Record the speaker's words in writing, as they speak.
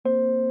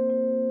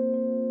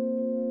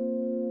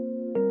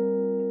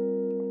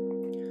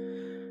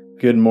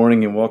Good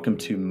morning and welcome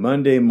to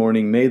Monday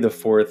morning, May the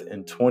 4th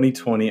in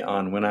 2020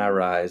 on When I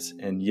Rise.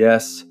 And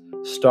yes,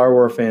 Star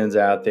Wars fans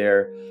out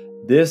there,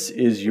 this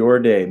is your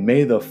day.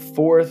 May the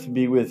 4th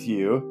be with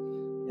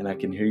you. And I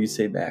can hear you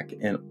say back,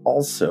 and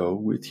also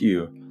with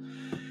you.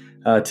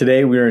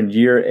 Today we're in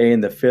year A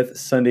in the 5th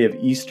Sunday of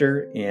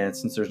Easter. And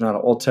since there's not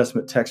an Old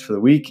Testament text for the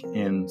week,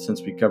 and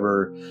since we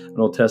cover an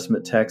Old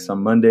Testament text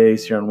on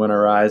Mondays here on When I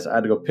Rise, I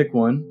had to go pick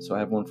one. So I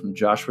have one from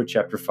Joshua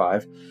chapter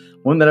 5,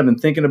 one that I've been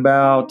thinking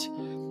about,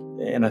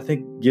 and I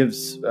think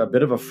gives a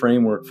bit of a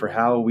framework for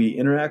how we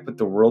interact with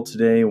the world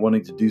today,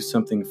 wanting to do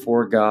something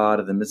for God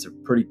in the midst of a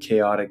pretty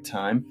chaotic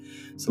time.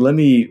 So let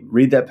me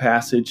read that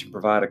passage and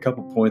provide a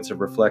couple points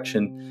of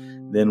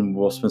reflection. Then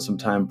we'll spend some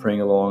time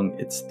praying along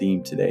its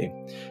theme today.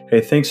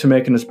 Hey, thanks for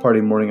making this party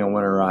morning on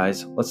When I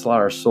Rise. Let's allow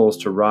our souls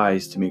to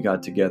rise to meet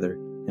God together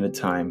in a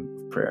time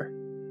of prayer.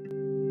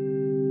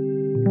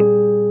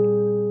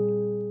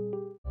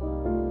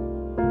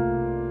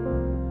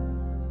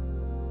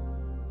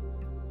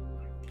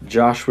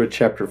 Joshua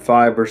chapter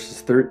 5,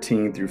 verses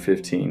 13 through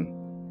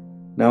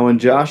 15. Now when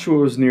Joshua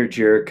was near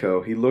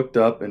Jericho, he looked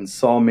up and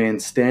saw a man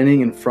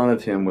standing in front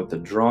of him with a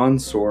drawn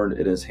sword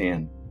in his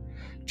hand.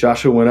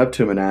 Joshua went up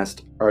to him and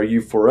asked, "Are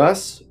you for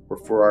us or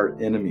for our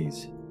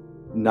enemies?"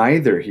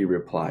 "Neither," he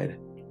replied,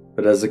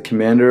 "but as the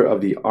commander of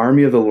the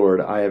army of the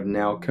Lord I have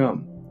now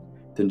come."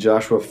 Then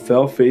Joshua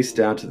fell face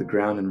down to the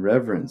ground in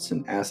reverence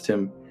and asked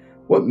him,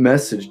 "What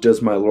message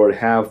does my Lord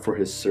have for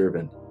his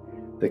servant?"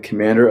 The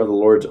commander of the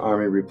Lord's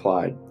army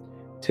replied,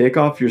 "Take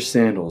off your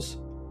sandals,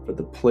 for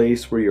the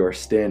place where you are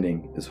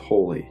standing is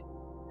holy."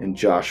 And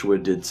Joshua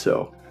did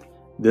so.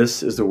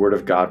 This is the word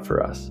of God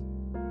for us.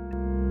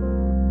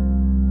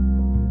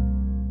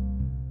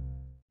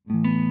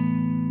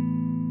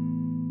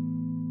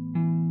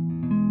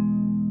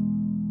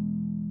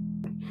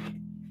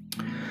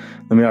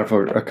 Let me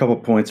offer a couple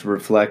points of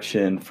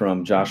reflection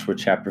from Joshua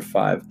chapter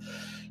 5.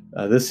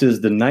 This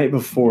is the night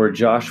before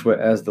Joshua,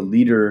 as the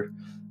leader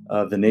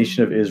of the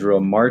nation of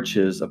Israel,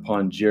 marches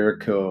upon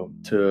Jericho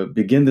to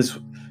begin this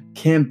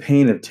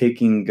campaign of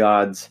taking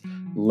God's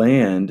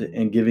land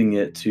and giving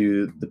it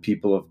to the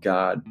people of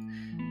God.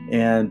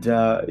 And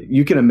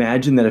you can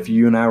imagine that if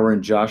you and I were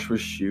in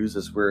Joshua's shoes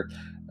as we're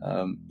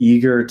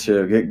eager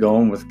to get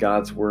going with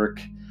God's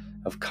work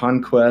of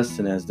conquest,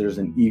 and as there's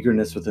an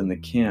eagerness within the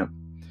camp,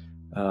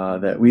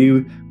 that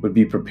we would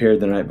be prepared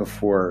the night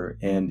before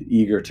and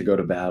eager to go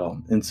to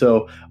battle. And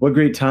so what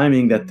great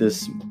timing that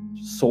this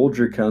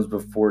soldier comes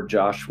before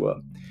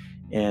Joshua,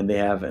 and they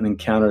have an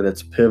encounter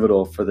that's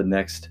pivotal for the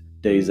next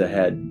days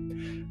ahead.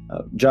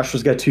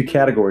 Joshua's got two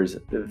categories.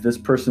 If this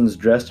person's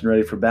dressed and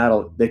ready for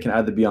battle, they can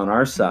either be on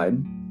our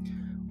side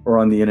or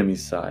on the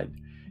enemy's side.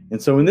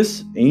 And so when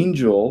this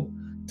angel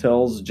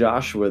tells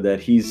Joshua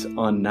that he's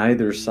on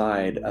neither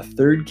side, a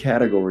third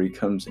category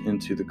comes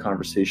into the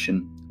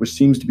conversation, which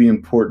seems to be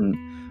important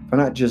for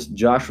not just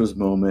Joshua's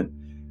moment,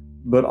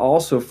 but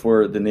also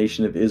for the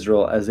nation of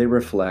Israel as they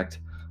reflect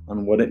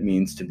on what it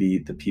means to be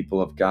the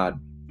people of God.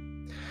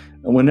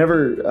 And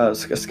whenever a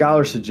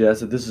scholar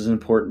suggests that this is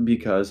important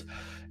because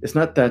it's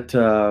not that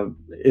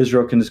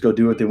Israel can just go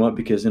do what they want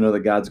because they know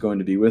that God's going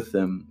to be with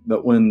them,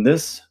 but when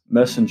this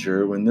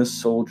messenger, when this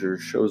soldier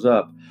shows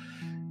up,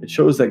 it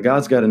shows that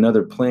God's got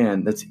another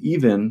plan that's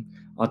even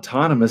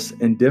autonomous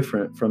and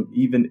different from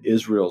even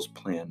Israel's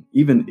plan,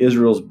 even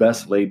Israel's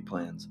best laid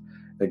plans,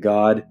 that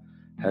God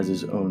has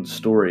his own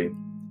story.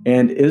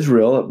 And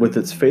Israel, with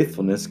its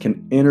faithfulness,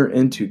 can enter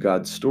into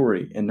God's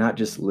story and not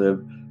just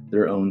live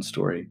their own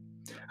story.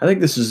 I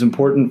think this is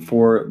important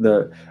for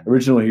the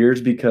original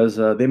hearers because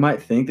they might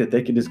think that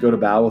they could just go to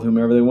battle with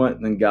whomever they want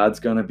and then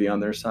God's going to be on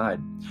their side.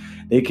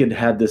 They could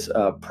have this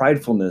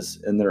pridefulness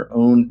in their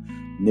own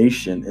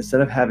nation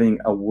instead of having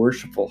a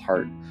worshipful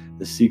heart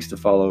that seeks to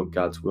follow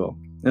God's will.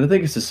 And I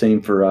think it's the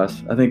same for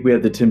us. I think we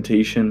have the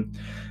temptation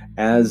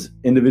as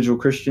individual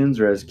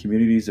Christians or as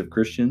communities of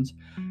Christians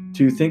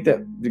to think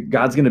that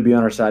God's going to be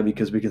on our side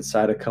because we can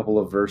cite a couple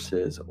of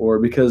verses or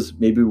because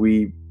maybe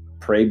we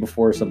pray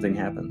before something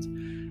happens.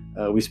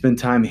 We spend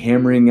time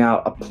hammering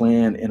out a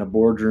plan in a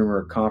boardroom or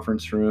a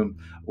conference room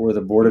or the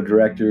board of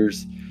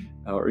directors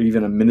or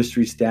even a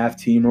ministry staff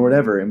team or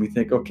whatever. And we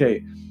think,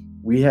 okay,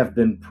 we have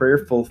been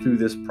prayerful through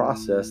this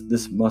process.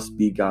 This must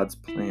be God's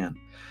plan.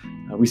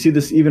 We see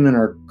this even in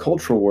our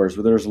cultural wars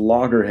where there's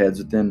loggerheads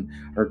within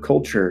our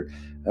culture.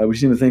 We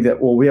seem to think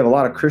that, well, we have a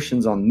lot of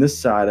Christians on this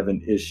side of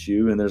an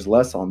issue and there's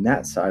less on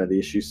that side of the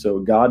issue. So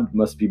God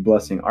must be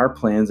blessing our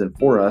plans and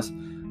for us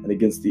and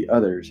against the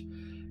others.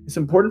 It's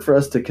important for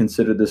us to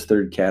consider this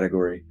third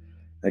category,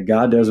 that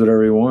God does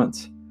whatever he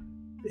wants.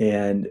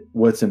 And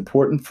what's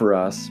important for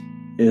us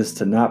is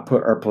to not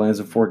put our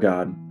plans before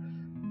God,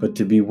 but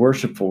to be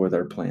worshipful with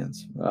our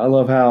plans. I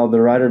love how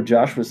the writer of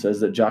Joshua says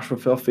that Joshua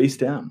fell face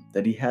down,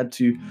 that he had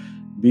to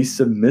be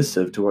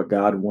submissive to what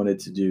God wanted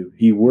to do.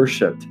 He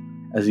worshiped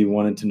as he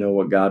wanted to know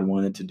what God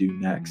wanted to do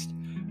next.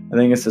 I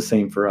think it's the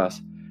same for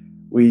us.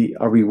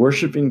 Are we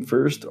worshiping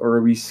first or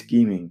are we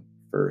scheming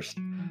first?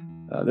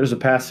 There's a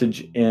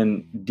passage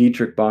in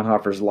Dietrich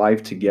Bonhoeffer's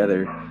Life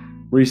Together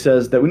where he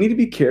says that we need to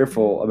be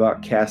careful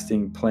about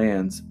casting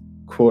plans,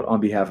 quote, on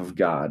behalf of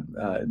God.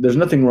 There's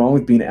nothing wrong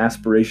with being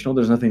aspirational.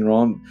 There's nothing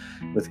wrong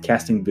with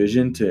casting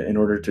vision in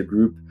order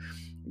to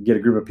get a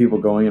group of people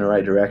going in the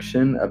right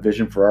direction, a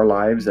vision for our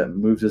lives that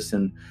moves us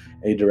in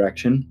a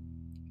direction.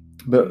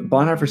 But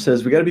Bonhoeffer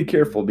says we got to be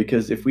careful,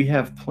 because if we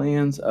have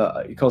plans,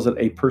 he calls it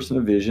a person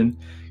of vision.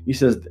 He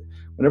says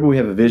whenever we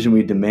have a vision,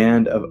 we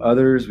demand of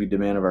others, we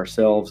demand of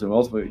ourselves, and we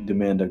ultimately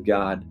demand of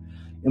God.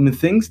 And when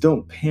things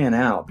don't pan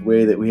out the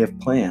way that we have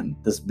planned,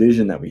 this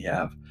vision that we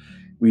have,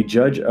 we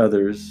judge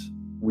others,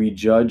 we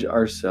judge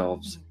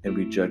ourselves, and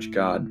we judge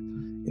God,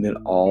 and it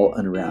all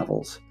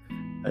unravels.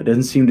 It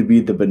doesn't seem to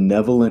be the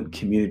benevolent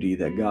community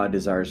that God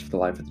desires for the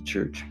life of the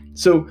church.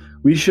 So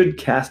we should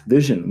cast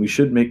vision. We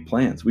should make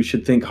plans. We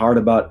should think hard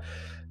about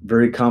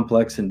very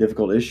complex and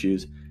difficult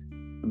issues.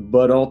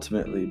 But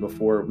ultimately,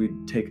 before we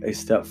take a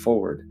step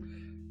forward,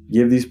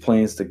 give these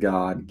plans to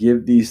God,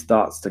 give these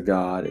thoughts to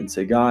God, and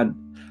say, God,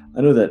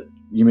 I know that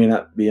you may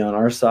not be on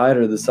our side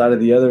or the side of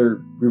the other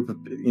group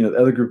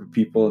of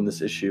people in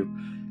this issue.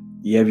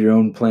 You have your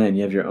own plan.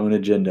 You have your own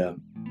agenda.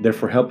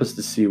 Therefore, help us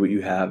to see what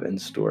you have in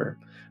store.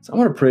 So I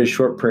want to pray a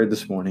short prayer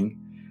this morning,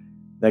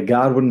 that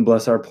God wouldn't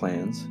bless our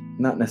plans,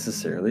 not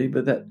necessarily,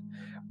 but that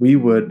we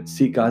would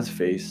seek God's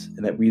face,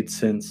 and that we'd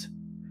sense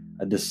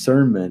a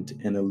discernment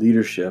and a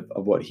leadership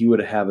of what he would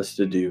have us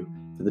to do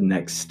for the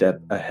next step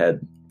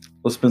ahead.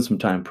 Let's spend some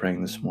time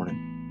praying this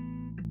morning.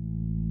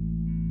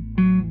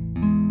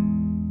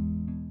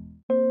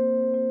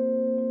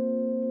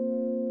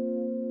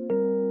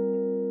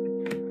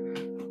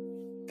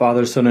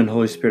 Father, Son, and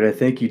Holy Spirit, I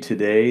thank you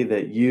today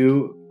that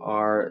you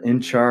are in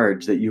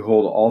charge, that you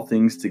hold all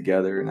things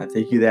together. And I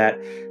thank you that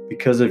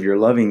because of your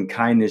loving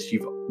kindness,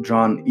 you've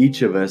drawn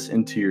each of us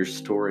into your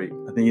story.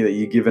 I thank you that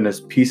you've given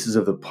us pieces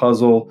of the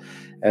puzzle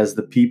as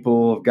the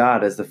people of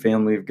God, as the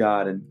family of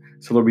God. And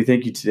so, Lord, we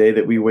thank you today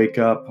that we wake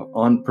up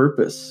on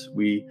purpose.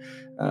 We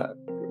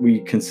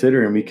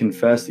consider and we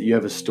confess that you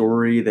have a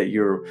story that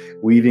you're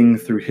weaving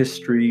through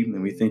history.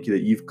 And we thank you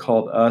that you've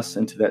called us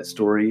into that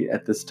story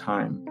at this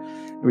time.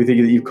 And we thank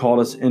you that you've called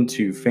us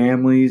into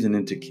families and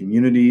into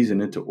communities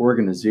and into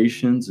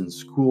organizations and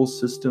school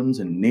systems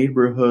and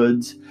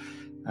neighborhoods,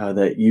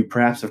 that you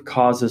perhaps have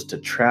caused us to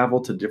travel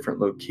to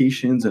different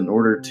locations in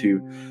order to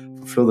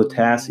fulfill the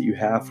tasks that you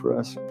have for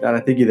us. God,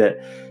 I thank you that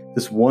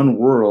this one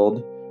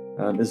world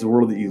is the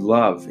world that you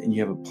love, and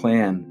you have a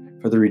plan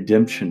for the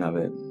redemption of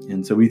it.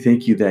 And so we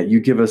thank you that you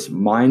give us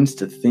minds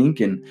to think,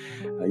 and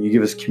you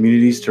give us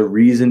communities to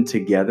reason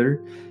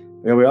together.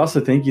 And we also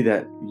thank you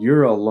that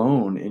you're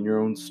alone in your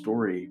own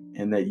story,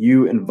 and that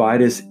you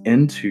invite us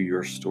into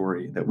your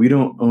story, that we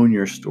don't own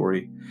your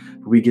story,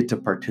 but we get to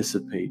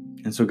participate.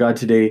 And so, God,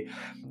 today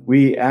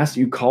we ask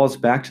that you call us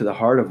back to the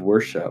heart of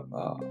worship,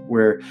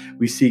 where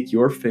we seek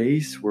your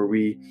face, where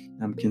we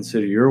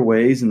consider your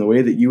ways and the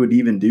way that you would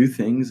even do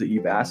things that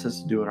you've asked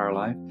us to do in our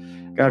life.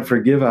 God,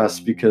 forgive us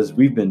because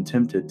we've been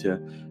tempted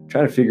to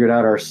try to figure it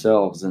out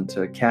ourselves and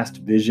to cast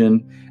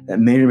vision that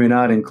may or may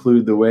not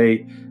include the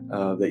way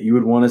that you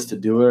would want us to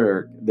do it,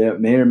 or that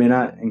may or may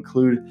not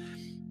include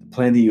the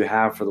plan that you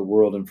have for the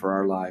world and for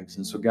our lives.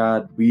 And so,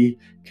 God, we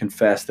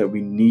confess that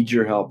we need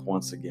your help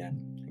once again.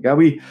 God,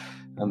 we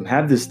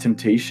have this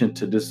temptation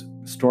to just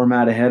storm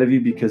out ahead of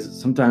you, because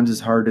sometimes it's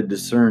hard to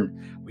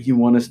discern what you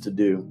want us to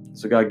do.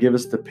 So, God, give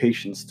us the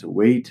patience to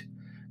wait.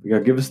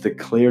 God, give us the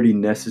clarity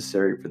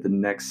necessary for the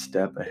next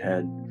step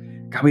ahead.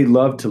 God, we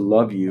love to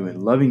love you,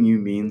 and loving you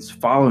means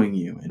following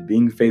you and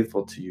being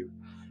faithful to you.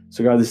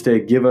 So, God, this day,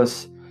 give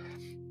us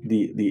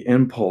the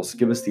impulse,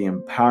 give us the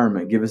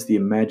empowerment, give us the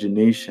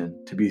imagination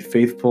to be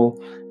faithful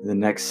in the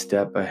next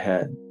step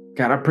ahead.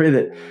 God, I pray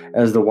that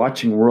as the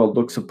watching world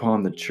looks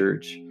upon the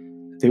church,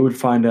 they would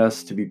find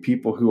us to be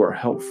people who are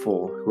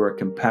helpful, who are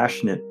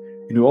compassionate,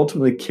 and who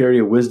ultimately carry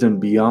a wisdom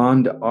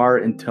beyond our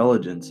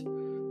intelligence,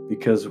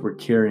 because we're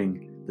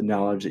carrying the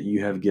knowledge that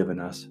you have given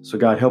us. So,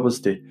 God, help us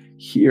to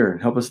hear,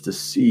 and help us to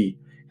see,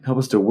 and help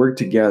us to work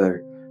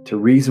together, to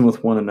reason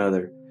with one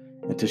another,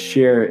 and to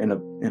share in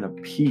a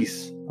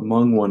peace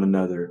among one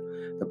another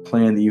the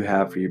plan that you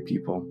have for your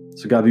people.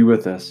 So, God, be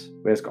with us.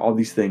 We ask all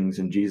these things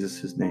in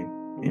Jesus' name.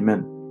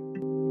 Amen.